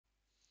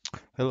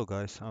Hello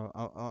guys,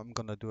 I'm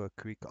gonna do a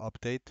quick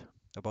update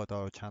about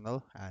our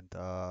channel and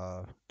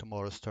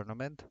tomorrow's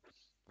tournament.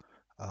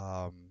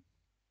 Um,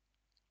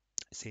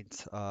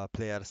 since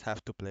players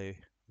have to play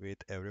with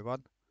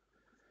everyone,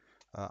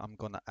 I'm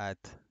gonna add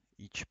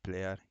each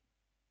player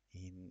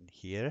in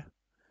here,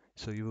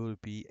 so you will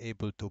be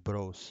able to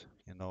browse.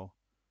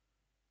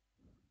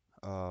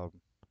 Um,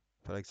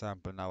 for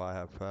example, now I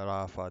have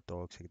Rafa,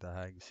 Toxic, The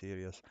Hang,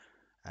 Serious,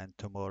 and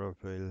tomorrow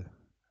will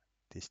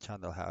this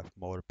channel have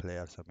more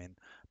players. I mean,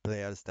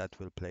 players that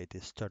will play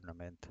this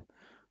tournament,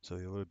 so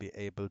you will be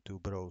able to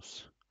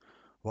browse.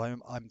 Why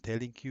I'm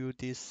telling you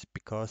this?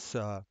 Because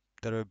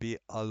there will be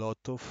a lot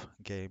of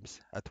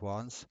games at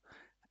once,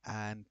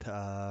 and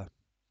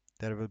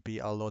there will be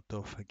a lot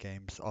of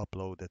games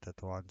uploaded at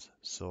once.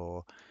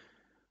 So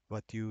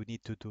what you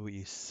need to do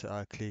is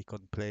click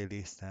on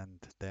playlist and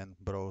then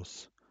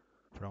browse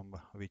from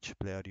which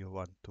player you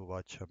want to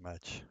watch a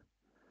match.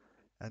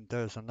 And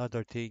there's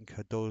another thing,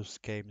 those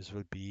games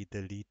will be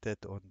deleted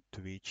on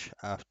Twitch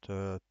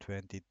after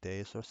 20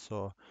 days or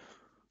so.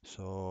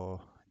 So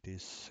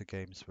these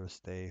games will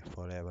stay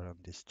forever on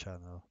this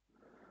channel.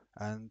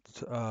 And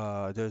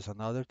there's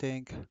another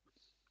thing,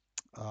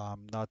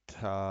 I'm not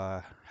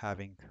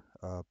having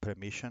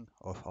permission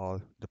of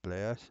all the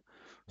players,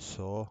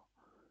 so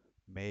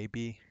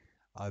maybe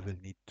I will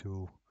need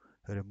to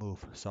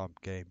remove some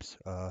games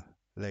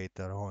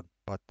later on,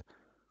 but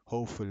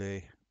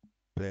hopefully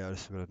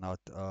players will not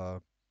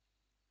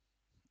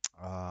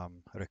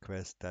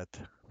request that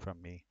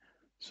from me.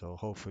 So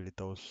hopefully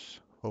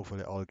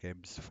all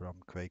games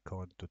from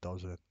Qcon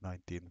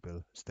 2019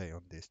 will stay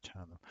on this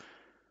channel.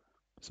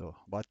 So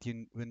what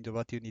you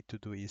need to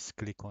do is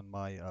click on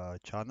my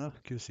channel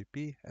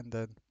QCP and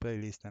then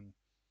playlist, and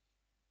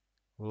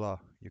voila,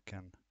 you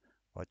can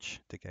watch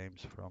the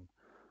games from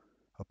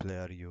a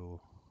player you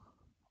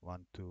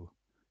want to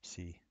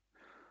see.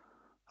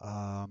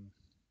 Um,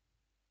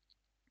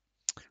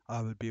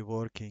 I will be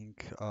working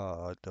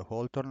the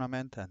whole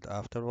tournament and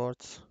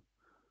afterwards.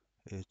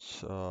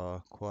 It's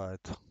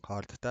quite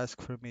hard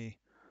task for me,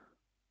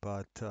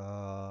 but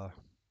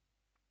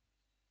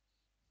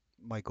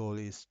my goal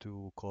is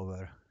to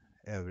cover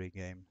every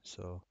game.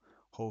 So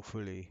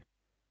hopefully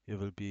you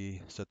will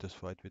be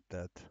satisfied with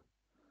that.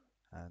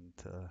 And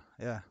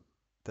yeah,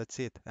 that's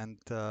it. And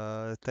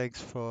thanks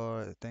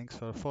for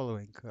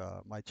following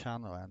my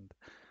channel and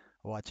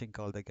watching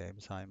all the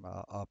games I'm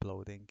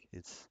uploading.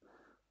 It's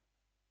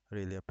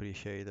really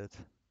appreciated.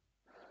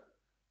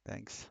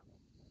 Thanks.